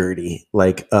like security?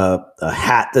 Like a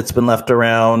hat that's been left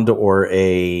around or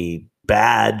a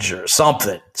badge or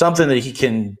something. Something that he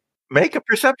can... Make a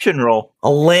perception roll.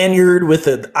 A lanyard with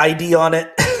an ID on it.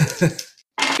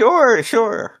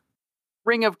 Sure.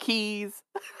 Ring of keys.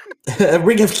 A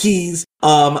ring of keys.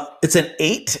 It's an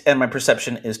 8, and my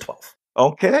perception is 12.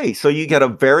 Okay, so you get a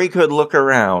very good look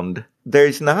around.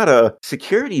 There's not a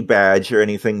security badge or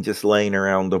anything just laying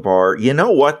around the bar. You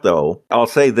know what, though? I'll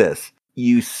say this.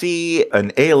 You see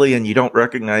an alien, you don't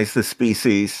recognize the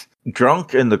species,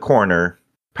 drunk in the corner,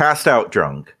 passed out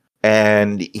drunk,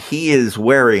 and he is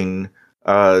wearing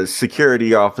a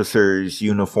security officer's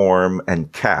uniform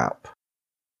and cap.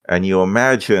 And you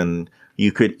imagine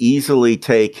you could easily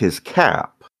take his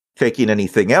cap. Taking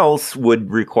anything else would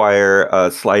require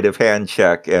a sleight of hand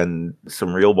check and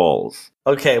some real balls.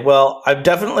 Okay, well, I'm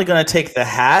definitely going to take the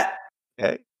hat.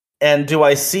 Okay. And do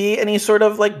I see any sort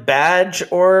of, like, badge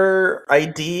or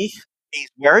ID? He's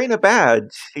wearing a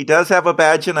badge. He does have a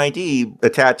badge and ID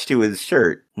attached to his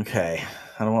shirt. Okay,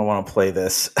 I don't want to play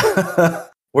this.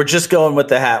 We're just going with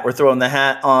the hat. We're throwing the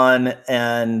hat on,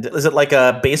 and is it like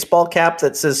a baseball cap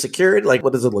that says security? Like,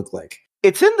 what does it look like?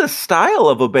 It's in the style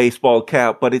of a baseball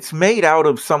cap, but it's made out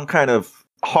of some kind of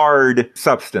hard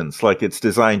substance, like it's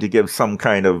designed to give some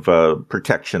kind of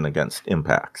protection against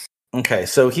impacts. Okay,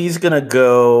 so he's going to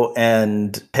go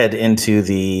and head into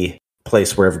the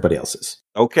place where everybody else is.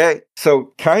 Okay,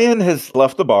 so Kyan has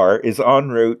left the bar, is en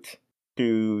route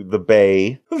to the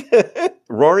bay.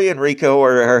 Rory and Rico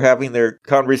are having their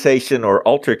conversation or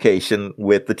altercation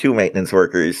with the 2 maintenance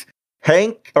workers.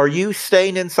 Hank, are you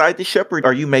staying inside the ship or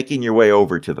are you making your way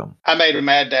over to them? I made a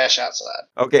mad dash outside.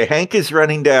 Okay, Hank is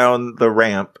running down the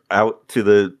ramp out to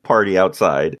the party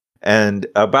outside. And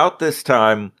about this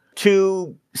time,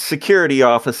 2 security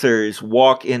officers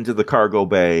walk into the cargo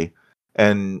bay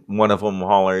and one of them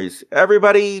hollers,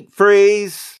 "Everybody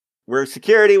freeze! We're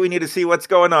security. We need to see what's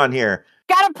going on here."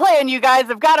 Got a plan, you guys.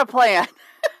 I've got a plan.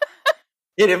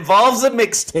 It involves a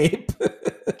mixtape.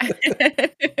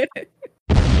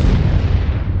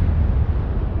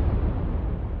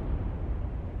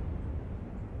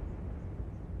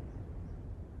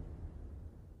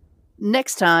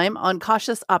 Next time on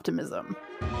Cautious Optimism.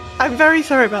 I'm very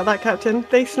sorry about that, Captain.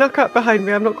 They snuck up behind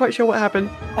me. I'm not quite sure what happened.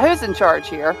 Who's in charge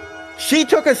here? She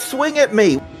took a swing at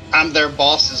me. I'm their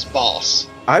boss's boss.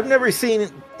 I've never seen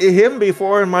him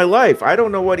before in my life. I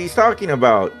don't know what he's talking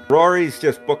about. Rory's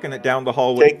just booking it down the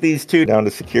hallway. Take these 2 down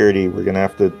to security. We're going to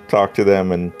have to talk to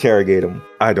them and interrogate them.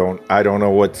 I don't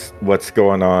know what's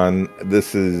going on.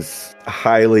 This is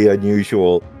highly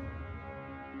unusual.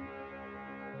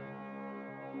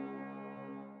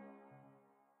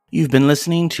 You've been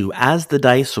listening to As the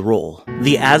Dice Roll.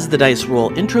 The As the Dice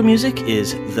Roll intro music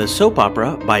is The Soap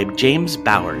Opera by James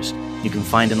Bowers. You can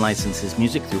find and license his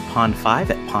music through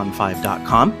Pond5 at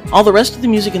pond5.com. All the rest of the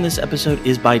music in this episode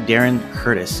is by Darren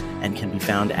Curtis and can be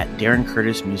found at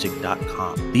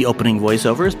darrencurtismusic.com. The opening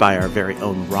voiceover is by our very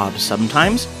own Rob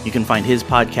Sometimes. You can find his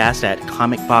podcast at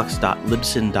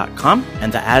comicbox.libsyn.com.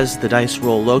 And the As the Dice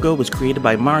Roll logo was created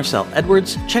by Marcel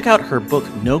Edwards. Check out her book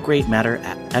No Great Matter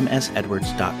at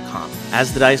msedwards.com.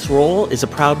 As the Dice Roll is a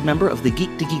proud member of the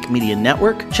Geek to Geek Media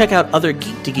Network. Check out other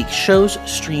Geek to Geek shows,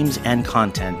 streams, and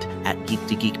content at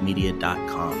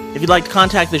geektogeekmedia.com. If you'd like to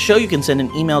contact the show, you can send an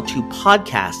email to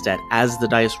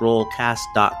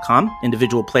podcast@asthedicerollcast.com.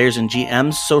 Individual players and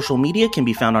GMs' social media can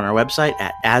be found on our website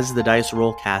at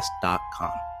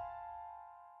asthedicerollcast.com.